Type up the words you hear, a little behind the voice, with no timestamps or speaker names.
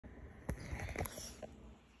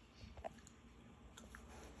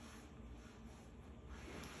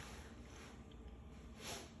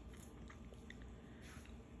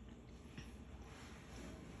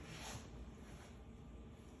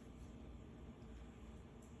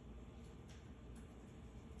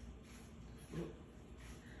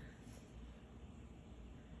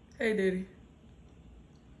Hey, Daddy.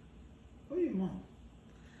 What do you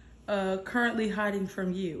want? Currently hiding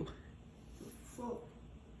from you. The fuck?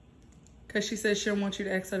 Because she said she don't want you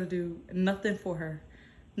to ask her to do nothing for her.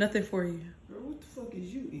 Nothing for you. Girl, what the fuck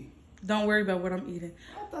is you eating? Don't worry about what I'm eating.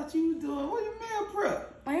 I thought you was doing, what you meal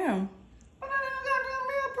prep? I am. But I didn't goddamn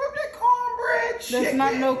meal prep, that cornbread shit. That's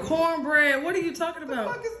not no cornbread. What are you talking about?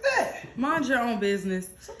 What the fuck is that? Mind your own business.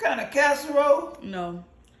 Some kind of casserole? No.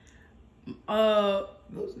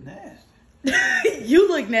 Looks nasty. You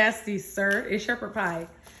look nasty, sir. It's shepherd pie.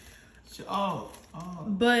 Oh.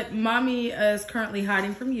 But mommy is currently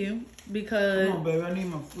hiding from you because... Come on, baby. I need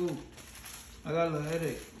my food. I got a little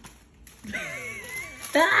headache.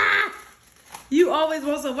 You always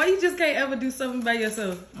want some. Why you just can't ever do something by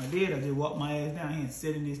yourself? I did. I just walked my ass down here and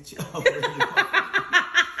sit in this chair.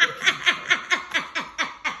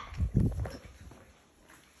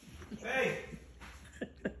 Hey.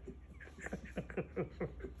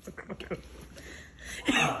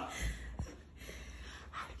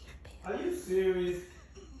 Are you serious?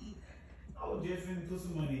 I was just finna put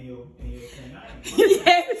some money in your thing.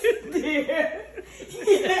 Yes, dear.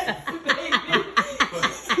 Yes, baby.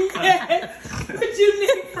 Yes. What you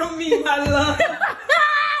need from me, my love?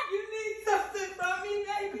 You need something from me,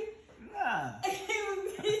 baby? Nah.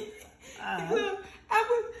 Look,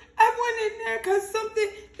 I went in there because something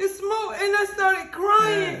is smoke and I started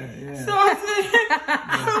crying. Yeah. So I said,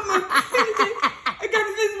 I got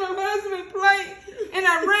to visit my husband's plate. And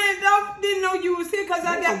I ran off, didn't know you was here because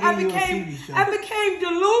I became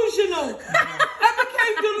delusional.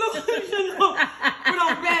 But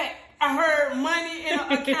I'm back. I heard money in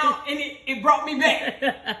an account and it brought me back.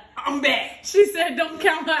 I'm back. She said, don't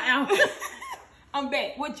count her out. I'm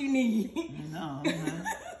back. What you need? No, man.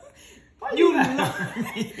 You know.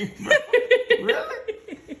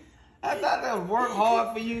 Really? I thought that would work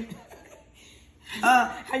hard for you.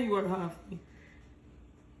 How you work hard for me?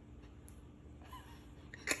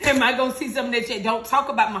 Am I gonna see something that you don't talk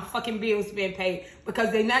about my fucking bills being paid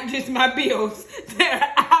because they're not just my bills, they're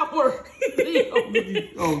our bills.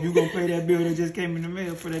 Oh, you gonna pay that bill that just came in the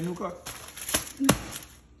mail for that new car?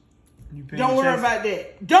 Don't worry about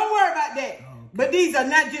that. Don't worry about that. Oh, okay. But these are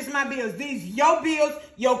not just my bills. These your bills,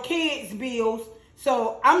 your kids' bills.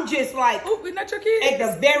 So I'm just like, oh, we're not your kids. At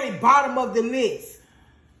the very bottom of the list.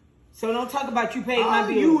 So don't talk about you paying my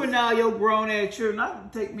bills. You and all your grown ass children, I can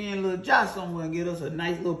take me and little Josh somewhere and get us a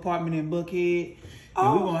nice little apartment in Buckhead.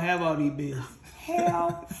 And we're gonna have all these bills.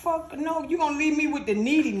 Hell, fuck no! You gonna leave me with the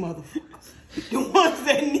needy motherfuckers, the ones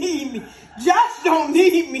that need me. Josh don't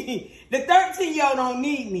need me. The 13-year-old don't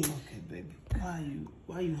need me. Okay, baby.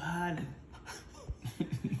 Why you hiding?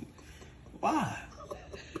 Why?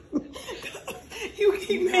 You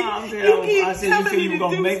keep making. I said you said you were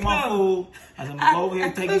gonna make my food. I said I'm gonna go over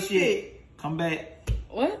here, take a shit, come back.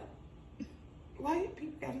 What? Why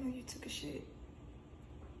people gotta know you took a shit?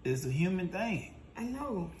 It's a human thing. I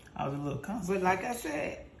know. I was a little conscious. But like I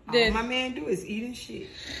said, all my man do is eating shit.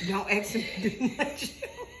 Don't ask him to do much.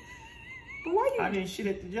 But why you? I didn't shit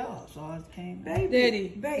at the job, so I came back.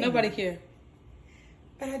 Baby, nobody care.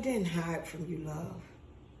 But I didn't hide from you, love.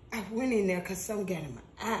 I went in there because something got in my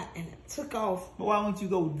eye and I took off. But why won't you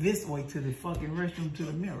go this way to the fucking restroom to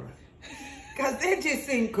the mirror? Because that just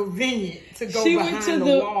seemed convenient to go behind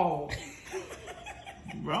the wall.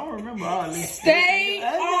 Bro, I don't remember all this. Stay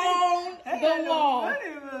on the wall.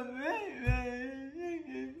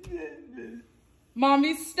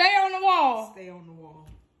 Mommy, stay on the wall. Stay on the wall.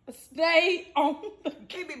 Stay on the...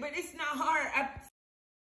 Baby, but it's not hard. I